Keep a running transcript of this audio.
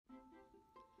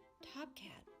Top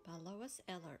Cat by Lois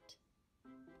Ehlert.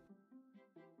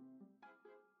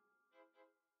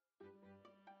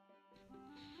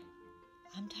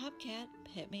 I'm Top Cat,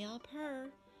 pet me all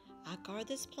purr. I guard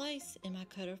this place in my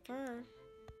coat of fur.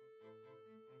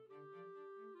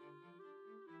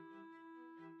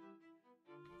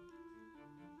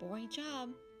 Boring job,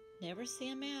 never see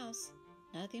a mouse.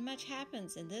 Nothing much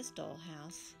happens in this dull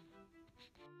house.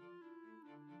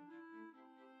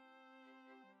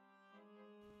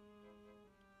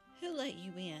 Who let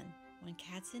you in? One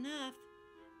cat's enough.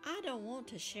 I don't want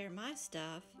to share my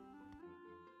stuff.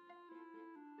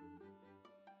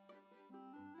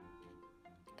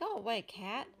 Go away,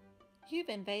 cat. You've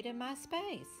invaded my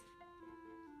space.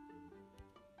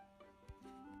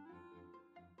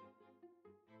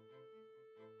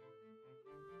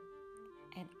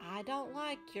 And I don't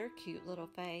like your cute little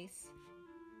face.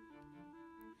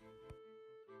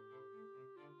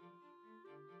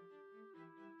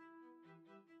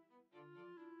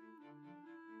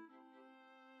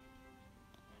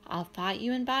 I'll fight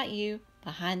you and bite you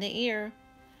behind the ear.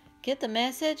 Get the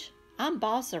message? I'm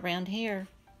boss around here.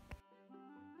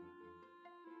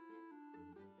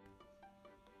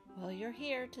 Well, you're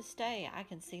here to stay, I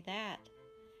can see that.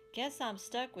 Guess I'm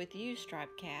stuck with you,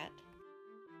 striped cat.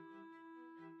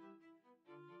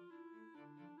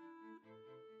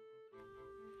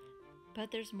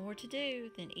 But there's more to do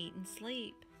than eat and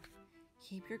sleep.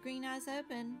 Keep your green eyes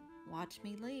open, watch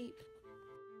me leap.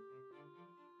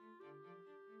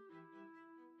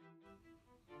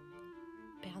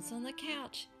 Bounce on the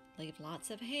couch, leave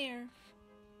lots of hair.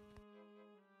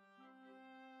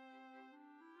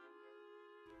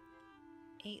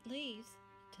 Eat leaves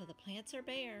till the plants are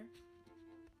bare.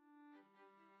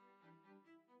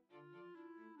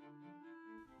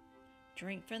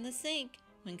 Drink from the sink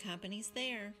when company's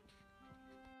there.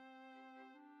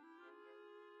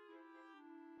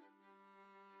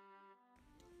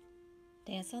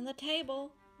 Dance on the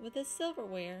table with the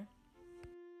silverware.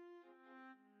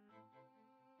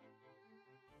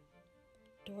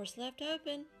 Doors left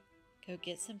open, go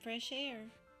get some fresh air.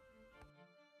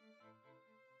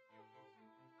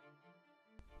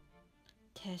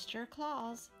 Test your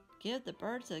claws, give the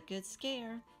birds a good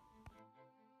scare.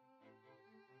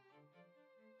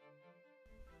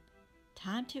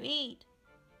 Time to eat,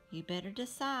 you better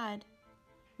decide.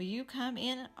 Will you come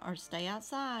in or stay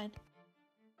outside?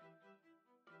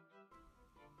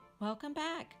 Welcome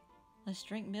back, let's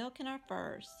drink milk in our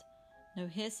furs. No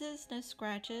hisses, no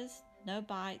scratches, no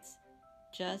bites,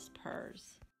 just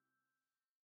purrs.